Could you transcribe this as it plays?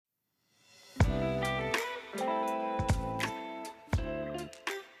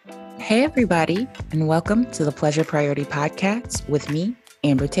Hey, everybody, and welcome to the Pleasure Priority Podcast with me,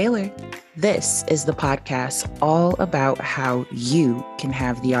 Amber Taylor. This is the podcast all about how you can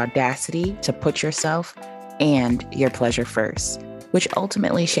have the audacity to put yourself and your pleasure first, which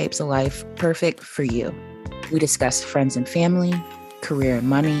ultimately shapes a life perfect for you. We discuss friends and family, career and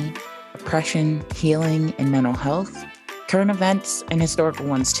money, oppression, healing, and mental health, current events, and historical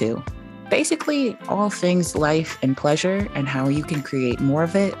ones too. Basically, all things life and pleasure and how you can create more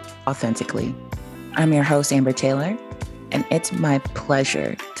of it authentically. I'm your host, Amber Taylor, and it's my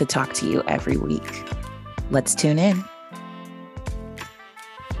pleasure to talk to you every week. Let's tune in.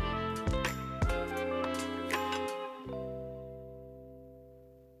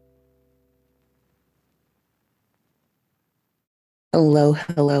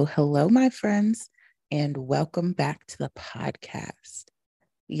 Hello, my friends, and welcome back to the podcast.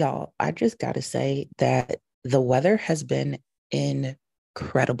 Y'all, I just got to say that the weather has been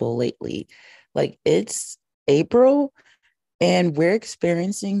incredible lately. Like, it's April and we're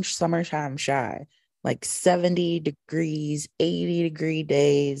experiencing summertime shy, like 70 degrees, 80-degree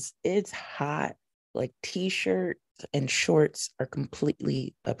days. It's hot. Like, t-shirts and shorts are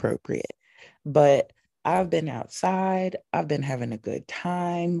completely appropriate. But I've been outside. I've been having a good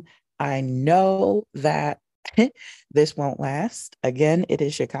time. I know that this won't last. Again, it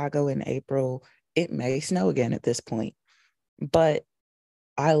is Chicago in April. It may snow again at this point, but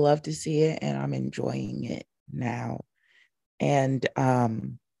I love to see it and I'm enjoying it now. And I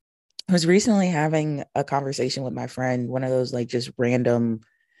was recently having a conversation with my friend, one of those like just random,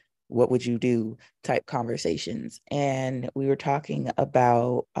 what would you do type conversations. And we were talking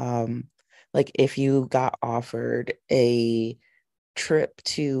about like if you got offered a trip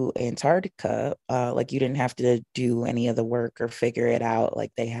to Antarctica, like you didn't have to do any of the work or figure it out.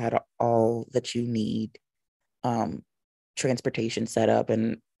 Like they had all that you need, um, transportation set up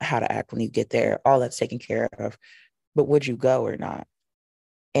and how to act when you get there, all that's taken care of. But would you go or not?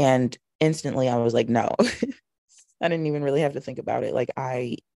 And instantly I was like, no. I didn't even really have to think about it. Like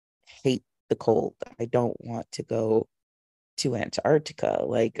I hate the cold. I don't want to go to Antarctica.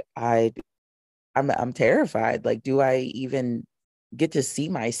 Like I'm terrified. Like, do I even get to see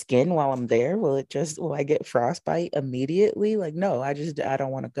my skin while I'm there? Will I get frostbite immediately? Like, no, I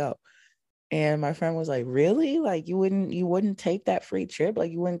don't want to go. And my friend was like, really? Like you wouldn't take that free trip?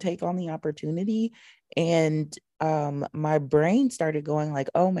 Like you wouldn't take on the opportunity? And my brain started going like,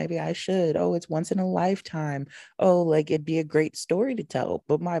 oh, maybe I should. Oh, it's once in a lifetime. Oh, like it'd be a great story to tell.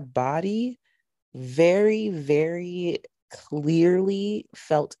 But my body very, very clearly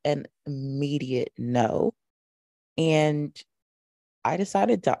felt an immediate no. And I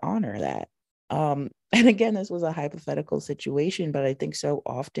decided to honor that. And again, this was a hypothetical situation, but I think so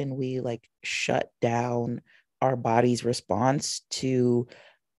often we like shut down our body's response to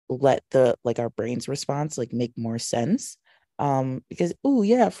let the like our brain's response like make more sense. Because oh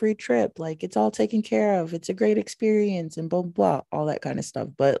yeah, free trip, like it's all taken care of, it's a great experience and blah blah, all that kind of stuff.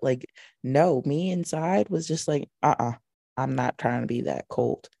 But like, no, me inside was just like, I'm not trying to be that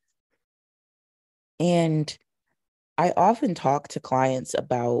cold. And I often talk to clients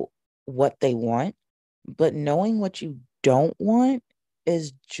about what they want, but knowing what you don't want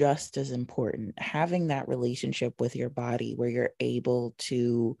is just as important. Having that relationship with your body where you're able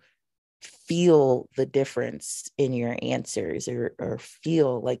to feel the difference in your answers or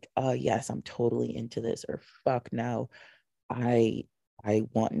feel like, yes, I'm totally into this, or fuck no, I I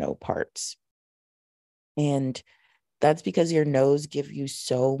want no parts. And that's because your no's give you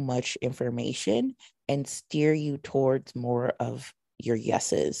so much information and steer you towards more of your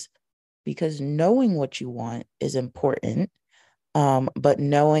yeses. Because knowing what you want is important, but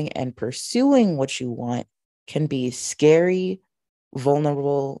knowing and pursuing what you want can be scary,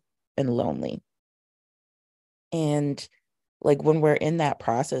 vulnerable, and lonely. And like when we're in that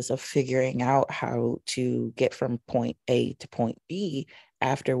process of figuring out how to get from point A to point B,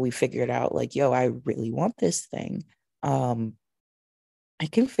 after we figured out like, yo, I really want this thing, um,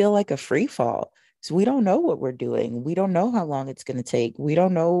 it can feel like a free fall. So we don't know what we're doing. We don't know how long it's going to take. We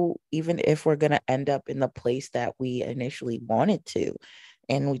don't know even if we're going to end up in the place that we initially wanted to.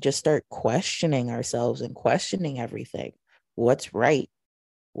 And we just start questioning ourselves and questioning everything. What's right?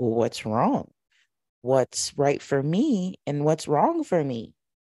 What's wrong? What's right for me and what's wrong for me?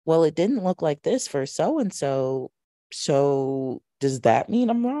 Well, it didn't look like this for so and so. So does that mean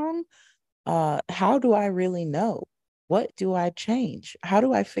I'm wrong? How do I really know? What do I change? How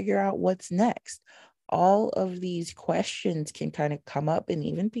do I figure out what's next? All of these questions can kind of come up and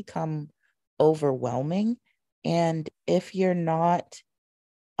even become overwhelming. And if you're not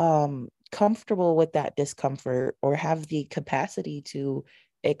comfortable with that discomfort or have the capacity to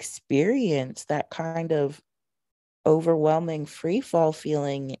experience that kind of overwhelming free fall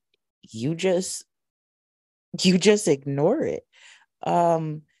feeling, you just ignore it.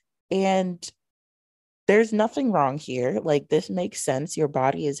 Um, and there's nothing wrong here. Like, this makes sense. Your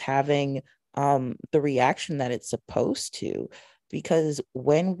body is having the reaction that it's supposed to, because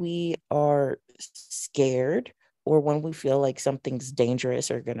when we are scared or when we feel like something's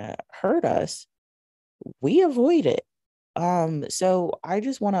dangerous or gonna hurt us, we avoid it. So I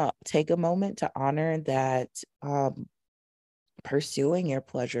just want to take a moment to honor that pursuing your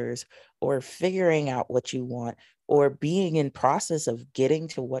pleasures or figuring out what you want or being in process of getting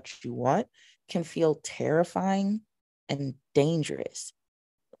to what you want can feel terrifying and dangerous.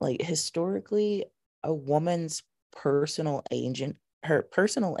 Like, historically, a woman's personal agent her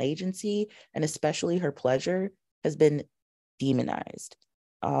personal agency, and especially her pleasure, has been demonized.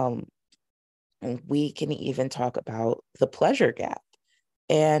 um and we can even talk about the pleasure gap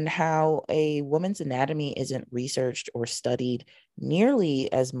and how a woman's anatomy isn't researched or studied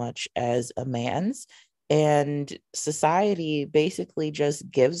nearly as much as a man's. And society basically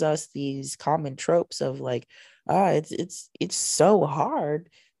just gives us these common tropes of like, it's so hard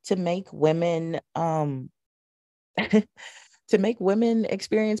to make women to make women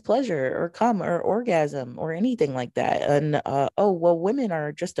experience pleasure or come or orgasm or anything like that. And oh, well, women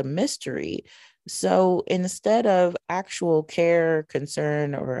are just a mystery. So instead of actual care,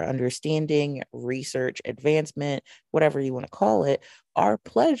 concern, or understanding, research, advancement, whatever you want to call it, our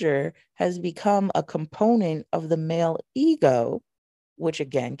pleasure has become a component of the male ego, which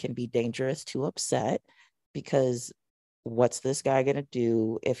again can be dangerous to upset, because what's this guy going to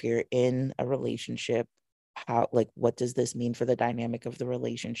do if you're in a relationship? How, like, what does this mean for the dynamic of the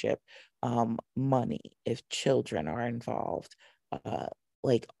relationship? Money, if children are involved, uh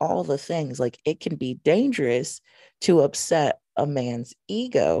like all the things. Like, it can be dangerous to upset a man's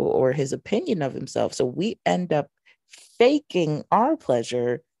ego or his opinion of himself, so we end up faking our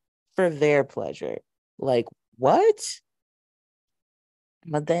pleasure for their pleasure. Like, what?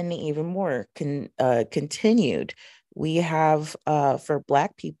 But then even more continued. We have for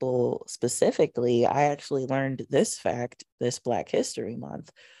Black people specifically, I actually learned this fact this Black History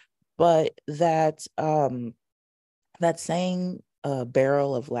Month, but that saying,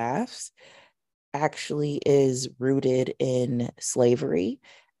 barrel of laughs, actually is rooted in slavery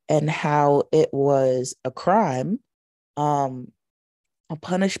and how it was a crime, um, a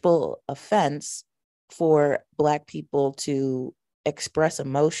punishable offense for Black people to express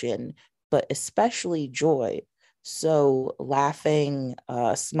emotion, but especially joy. So laughing,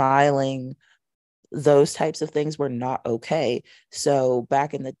 smiling, those types of things were not okay. So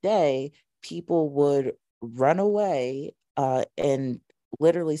back in the day, people would run away and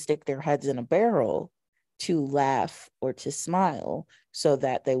literally stick their heads in a barrel to laugh or to smile so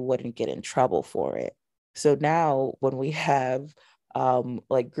that they wouldn't get in trouble for it. So now when we have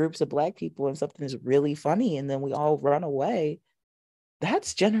like groups of Black people and something is really funny and then we all run away,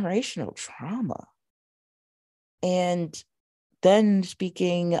 that's generational trauma. And then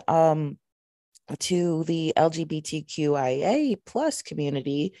speaking to the LGBTQIA plus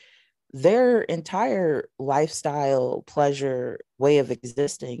community, their entire lifestyle, pleasure, way of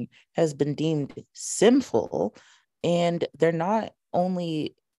existing has been deemed sinful. And they're not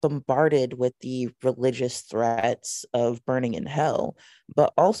only bombarded with the religious threats of burning in hell,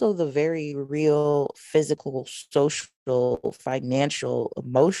 but also the very real physical, social, financial,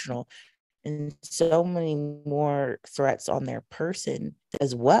 emotional, and so many more threats on their person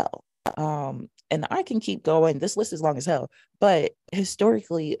as well. And I can keep going. This list is long as hell, but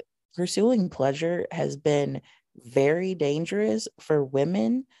historically, pursuing pleasure has been very dangerous for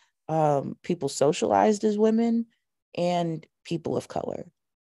women, people socialized as women, and people of color.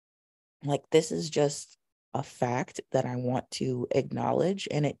 Like, this is just a fact that I want to acknowledge,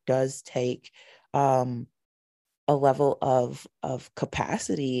 and it does take um, a level of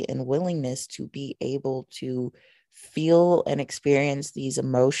capacity and willingness to be able to feel and experience these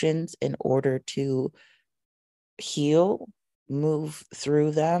emotions in order to heal, move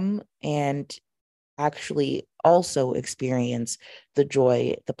through them, and actually also experience the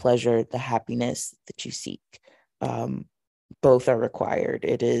joy, the pleasure, the happiness that you seek. Um, both are required.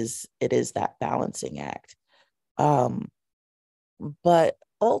 It is that balancing act. Um, but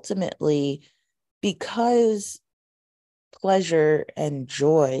ultimately, because pleasure and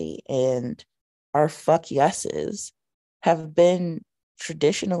joy and our fuck yeses have been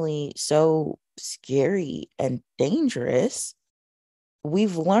traditionally so scary and dangerous,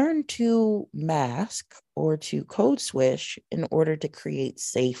 we've learned to mask or to code switch in order to create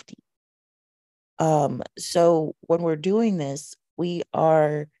safety. So when we're doing this, we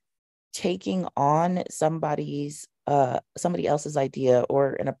are taking on somebody else's idea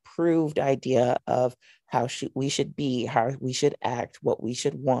or an approved idea of how we should be, how we should act, what we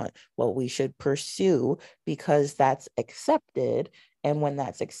should want, what we should pursue, because that's accepted. And when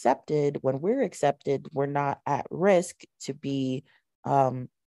that's accepted, when we're accepted, we're not at risk to be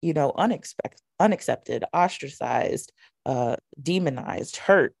unaccepted, ostracized, demonized,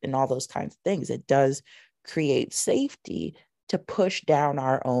 hurt, and all those kinds of things. It does create safety to push down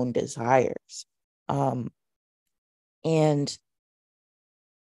our own desires. And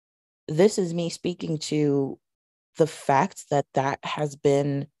this is me speaking to the fact that that has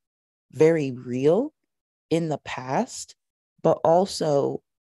been very real in the past, but also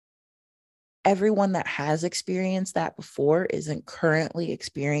everyone that has experienced that before isn't currently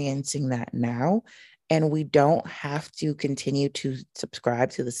experiencing that now. And we don't have to continue to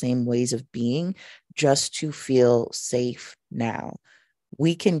subscribe to the same ways of being just to feel safe now.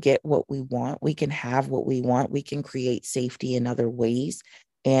 We can get what we want. We can have what we want. We can create safety in other ways.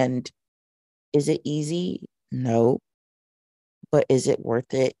 And is it easy? No. But is it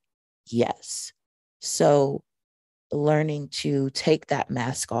worth it? Yes. So learning to take that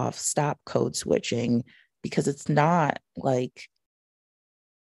mask off, stop code switching, because it's not like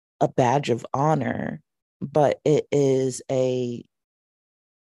a badge of honor, but it is a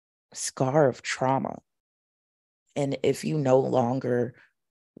scar of trauma. And if you no longer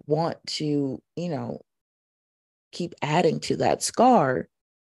want to, keep adding to that scar,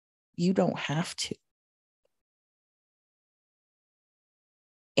 you don't have to.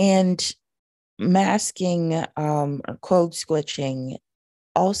 And masking or code switching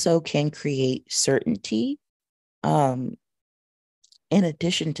also can create certainty. In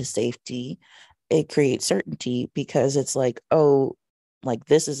addition to safety, it creates certainty because it's like, oh, like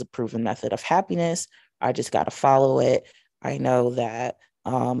this is a proven method of happiness. I just got to follow it. I know that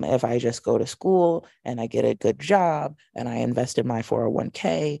if I just go to school and I get a good job and I invest in my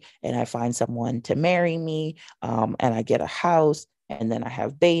 401k and I find someone to marry me and I get a house and then I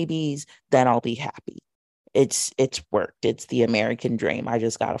have babies, then I'll be happy. It's worked. It's the American dream. I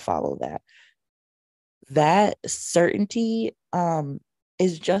just got to follow that. That certainty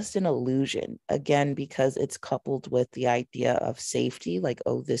is just an illusion, again, because it's coupled with the idea of safety, like,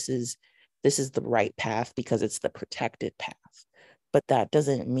 oh, this is the right path because it's the protected path. But that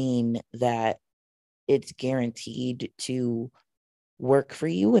doesn't mean that it's guaranteed to work for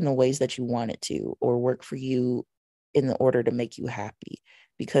you in the ways that you want it to, or work for you in the order to make you happy.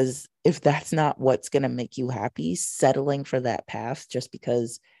 Because if that's not what's going to make you happy, settling for that path just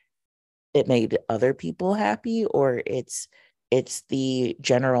because it made other people happy, or it's the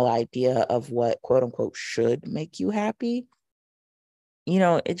general idea of what quote unquote should make you happy,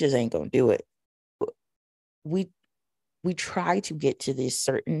 it just ain't gonna do it. We try to get to this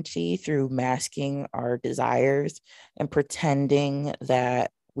certainty through masking our desires and pretending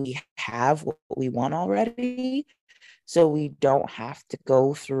that we have what we want already, so we don't have to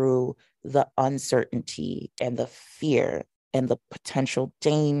go through the uncertainty and the fear and the potential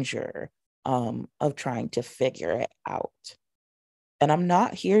danger of trying to figure it out. And I'm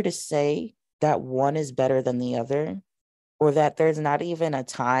not here to say that one is better than the other, or that there's not even a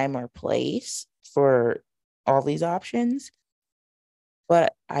time or place for all these options.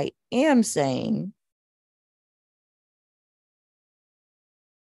 But I am saying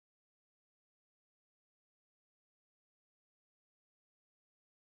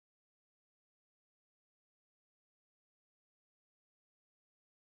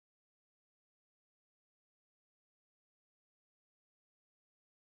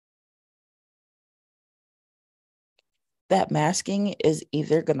that masking is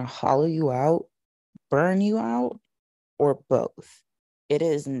either going to hollow you out, burn you out, or both. It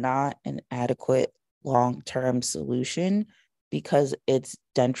is not an adequate long-term solution because it's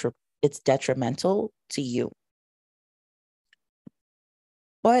detrimental to you.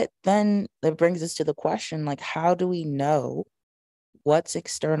 But then that brings us to the question, like, how do we know what's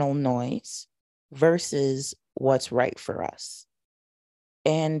external noise versus what's right for us?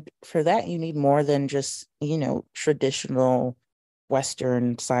 And for that, you need more than just, traditional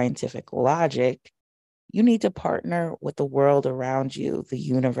Western scientific logic. You need to partner with the world around you, the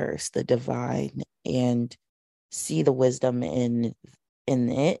universe, the divine, and see the wisdom in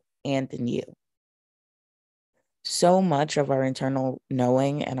it and in you. So much of our internal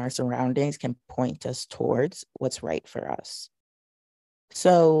knowing and our surroundings can point us towards what's right for us.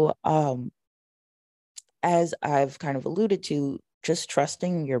 So, as I've kind of alluded to, just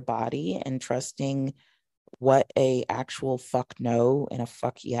trusting your body and trusting what a actual fuck no and a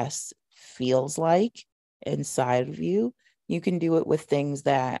fuck yes feels like inside of you. You can do it with things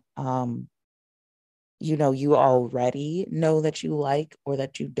that you already know that you like or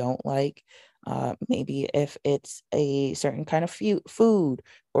that you don't like. Maybe if it's a certain kind of food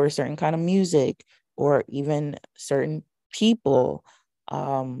or a certain kind of music or even certain people,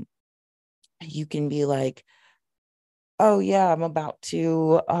 um, you can be like, oh yeah, I'm about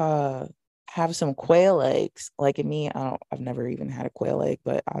to have some quail eggs. Like in me, I've never even had a quail egg,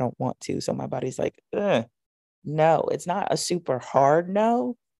 but I don't want to. So my body's like, ugh, no, it's not a super hard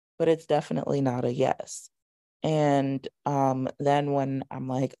no, but it's definitely not a yes. And then when I'm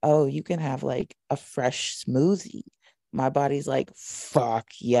like, oh, you can have like a fresh smoothie, my body's like, fuck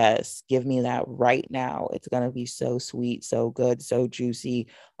yes, give me that right now. It's going to be so sweet, so good, so juicy,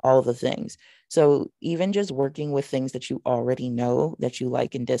 all the things. So even just working with things that you already know that you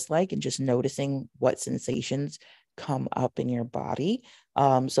like and dislike, and just noticing what sensations come up in your body.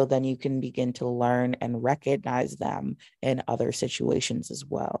 So then you can begin to learn and recognize them in other situations as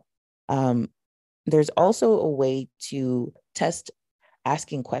well. Um, there's also a way to test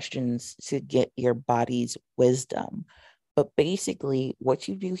asking questions to get your body's wisdom. But basically, what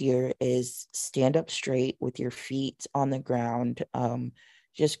you do here is stand up straight with your feet on the ground.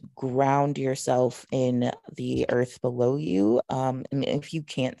 Just ground yourself in the earth below you. And if you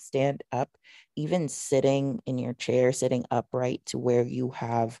can't stand up, even sitting in your chair, sitting upright to where you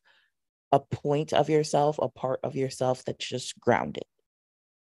have a point of yourself, a part of yourself that's just grounded.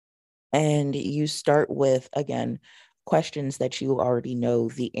 And you start with, again, questions that you already know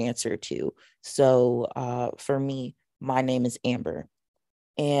the answer to. So for me, my name is Amber.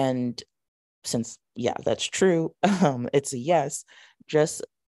 And since, yeah, that's true, it's a yes. Just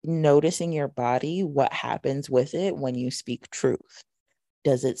noticing your body, what happens with it when you speak truth.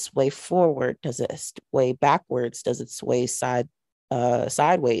 Does it sway forward? Does it sway backwards? Does it sway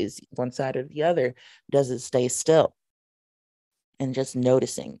sideways, one side or the other? Does it stay still? And just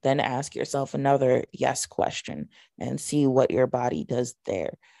noticing. Then ask yourself another yes question and see what your body does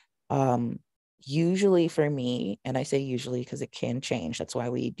there. Um, Usually for me, and I say usually because it can change. That's why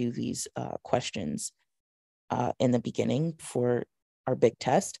we do these questions in the beginning for our big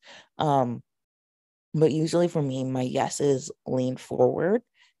test. But usually for me, my yeses lean forward.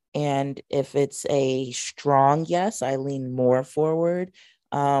 And if it's a strong yes, I lean more forward.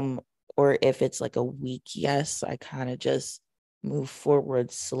 Or if it's like a weak yes, I kind of just move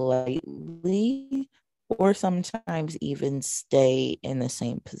forward slightly, or sometimes even stay in the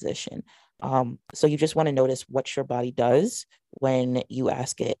same position. So you just want to notice what your body does when you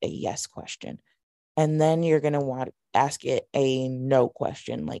ask it a yes question. And then you're going to want to ask it a no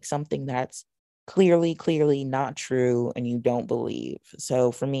question, like something that's clearly not true and you don't believe.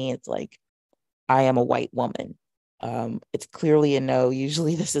 So for me, it's like, I am a white woman. It's clearly a no.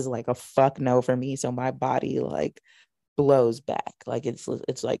 Usually this is like a fuck no for me. So my body like blows back. Like it's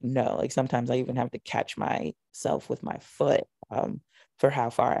like no. Like sometimes I even have to catch myself with my foot for how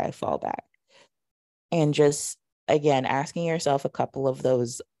far I fall back. And just again asking yourself a couple of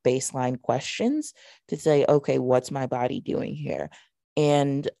those baseline questions to say, okay, what's my body doing here?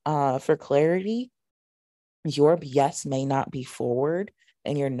 And for clarity, your yes may not be forward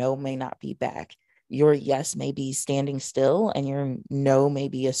and your no may not be back. Your yes may be standing still and your no may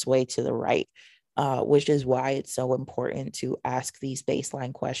be a sway to the right, which is why it's so important to ask these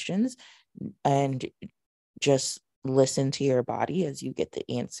baseline questions and just listen to your body as you get the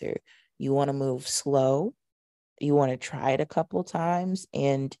answer. You want to move slow. You want to try it a couple times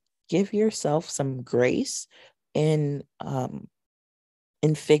and give yourself some grace in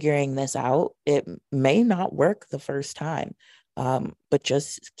figuring this out. It may not work the first time, but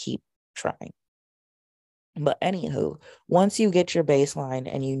just keep trying. But anywho, once you get your baseline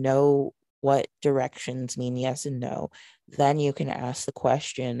and you know what directions mean yes and no, then you can ask the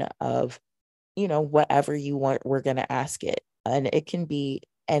question of, whatever you want, we're going to ask it. And it can be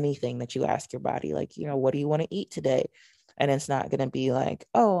anything that you ask your body, like, what do you want to eat today? And it's not going to be like,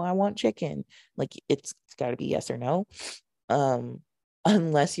 oh, I want chicken. Like it's got to be yes or no. Um,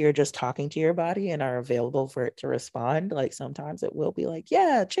 unless you're just talking to your body and are available for it to respond. Like sometimes it will be like,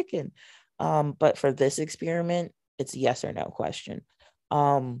 yeah, chicken. But for this experiment, it's a yes or no question.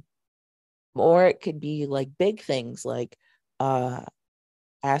 Um, or it could be like big things like uh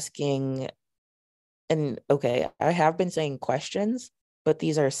asking, and okay, I have been saying questions, but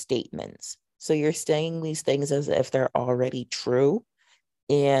these are statements. So you're saying these things as if they're already true,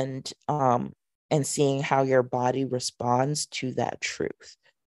 and seeing how your body responds to that truth.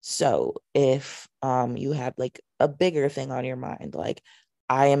 So if you have like a bigger thing on your mind, like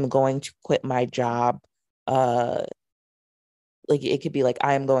I am going to quit my job, like it could be like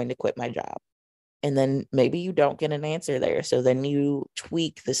I am going to quit my job. And then maybe you don't get an answer there. So then you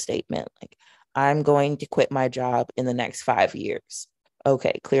tweak the statement like, I'm going to quit my job in the next 5 years.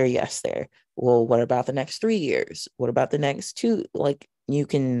 Okay, clear yes there. Well, what about the next 3 years? What about the next two? Like you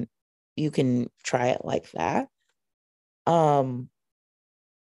can try it like that. Um,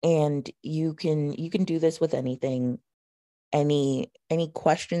 and you can do this with anything, any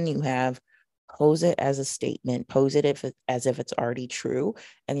question you have, pose it as a statement, pose it as if it's already true,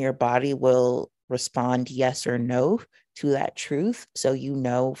 and your body will respond yes or no to that truth, so you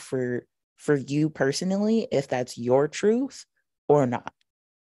know for you personally if that's your truth or not.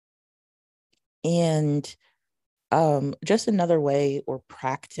 And just another way or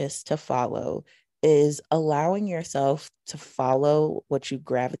practice to follow is allowing yourself to follow what you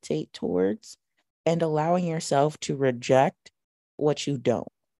gravitate towards and allowing yourself to reject what you don't.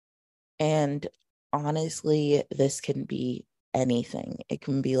 And honestly, this can be anything. It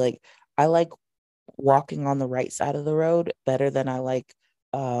can be like, I like walking on the right side of the road better than I like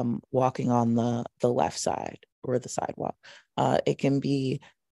walking on the left side or the sidewalk. It can be,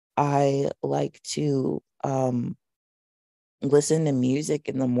 I like to listen to music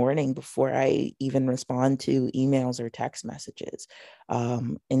in the morning before I even respond to emails or text messages.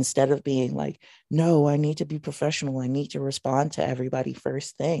 Instead of being like, no, I need to be professional. I need to respond to everybody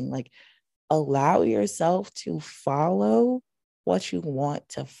first thing. Like, allow yourself to follow what you want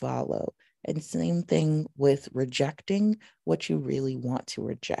to follow. And same thing with rejecting what you really want to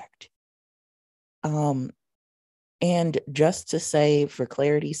reject. Um, and just to say, for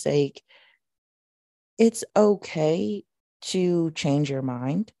clarity's sake, it's okay to change your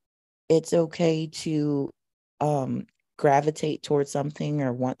mind. It's okay to um, gravitate towards something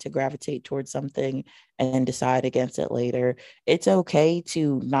or want to gravitate towards something and decide against it later. It's okay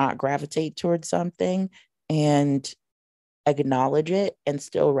to not gravitate towards something and acknowledge it and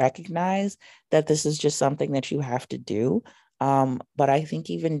still recognize that this is just something that you have to do. But I think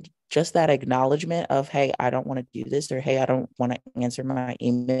even just that acknowledgement of, hey, I don't want to do this, or hey, I don't want to answer my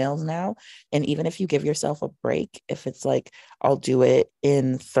emails now. And even if you give yourself a break, if it's like, I'll do it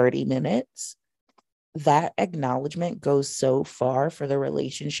in 30 minutes, that acknowledgement goes so far for the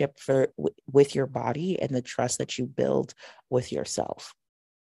relationship with your body and the trust that you build with yourself.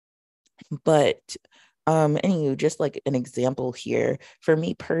 But anyway, just like an example here, for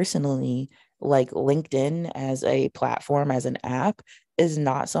me personally, like LinkedIn as a platform, as an app, is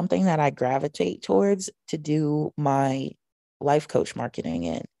not something that I gravitate towards to do my life coach marketing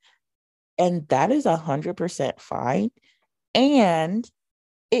in. And that is 100% fine. And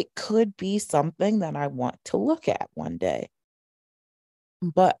it could be something that I want to look at one day.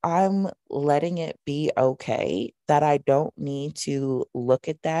 But I'm letting it be okay that I don't need to look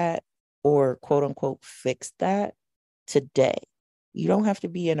at that or quote unquote fix that today. You don't have to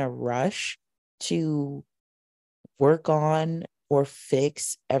be in a rush to work on or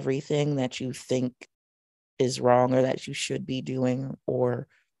fix everything that you think is wrong or that you should be doing or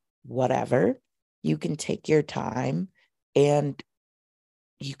whatever. You can take your time and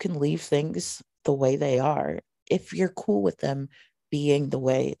you can leave things the way they are if you're cool with them being the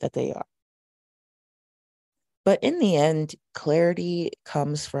way that they are. But in the end, clarity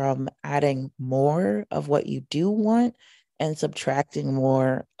comes from adding more of what you do want and subtracting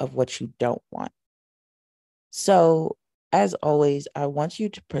more of what you don't want. So, as always, I want you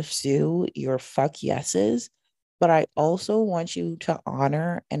to pursue your fuck yeses, but I also want you to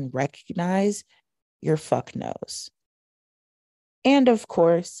honor and recognize your fuck nos. And of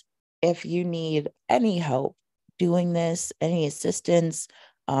course, if you need any help doing this, any assistance,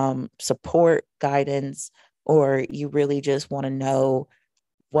 support, guidance, or you really just want to know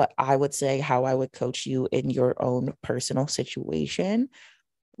what I would say, how I would coach you in your own personal situation,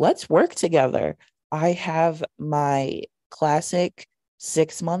 let's work together. I have my classic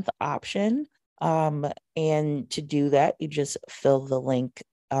 6 month option. And to do that, you just fill the link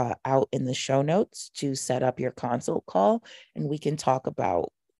out in the show notes to set up your consult call, and we can talk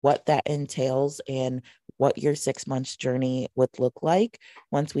about what that entails and what your 6 months journey would look like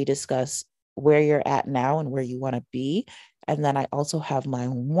once we discuss where you're at now and where you want to be. And then I also have my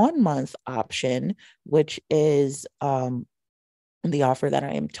 1 month option, which is the offer that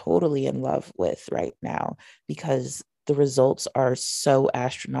I am totally in love with right now because the results are so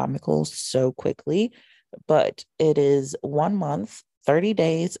astronomical so quickly. But it is 1 month, 30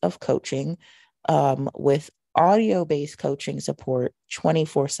 days of coaching with audio based coaching support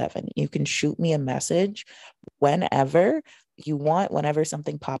 24/7. You can shoot me a message whenever you want, whenever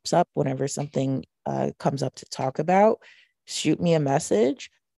something pops up, whenever something comes up to talk about. Shoot me a message.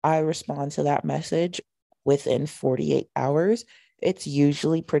 I respond to that message within 48 hours It's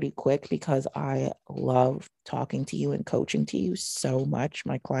usually pretty quick because I love talking to you and coaching to you so much.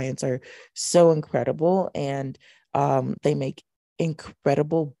 My clients are so incredible, and they make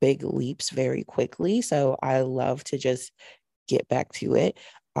incredible big leaps very quickly. So I love to just get back to it.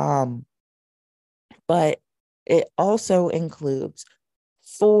 Um, but it also includes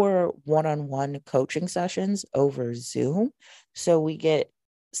 4 one-on-one coaching sessions over Zoom. So we get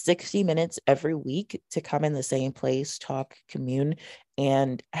 60 minutes every week to come in the same place, talk, commune,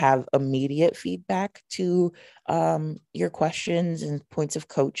 and have immediate feedback to your questions and points of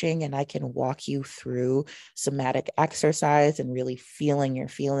coaching. And I can walk you through somatic exercise and really feeling your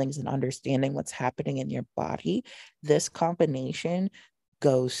feelings and understanding what's happening in your body. This combination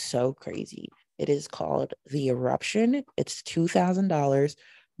goes so crazy. It is called The Eruption. It's $2,000.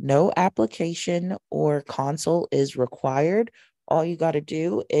 No application or consult is required. All you got to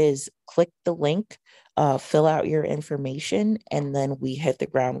do is click the link, fill out your information, and then we hit the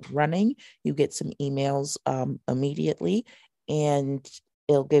ground running. You get some emails immediately, and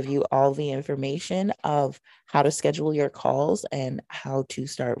it'll give you all the information of how to schedule your calls and how to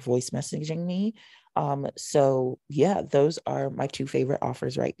start voice messaging me. So yeah, those are my 2 favorite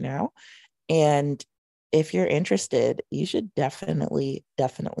offers right now. And if you're interested, you should definitely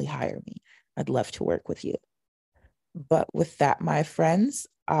hire me. I'd love to work with you. But with that, my friends,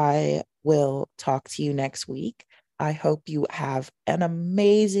 I will talk to you next week. I hope you have an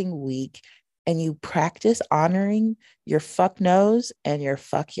amazing week and you practice honoring your fuck no's and your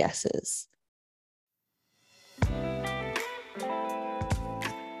fuck yeses.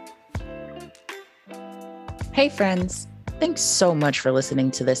 Hey, friends. Thanks so much for listening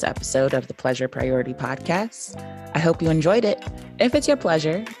to this episode of the Pleasure Priority Podcast. I hope you enjoyed it. If it's your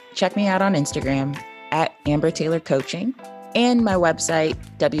pleasure, check me out on Instagram at Amber Taylor Coaching and my website,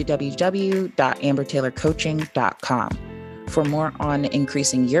 www.ambertaylorcoaching.com, for more on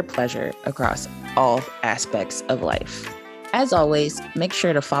increasing your pleasure across all aspects of life. As always, make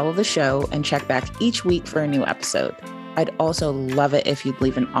sure to follow the show and check back each week for a new episode. I'd also love it if you'd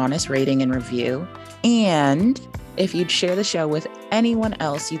leave an honest rating and review, and if you'd share the show with anyone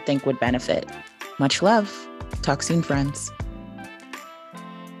else you think would benefit. Much love. Talk soon, friends.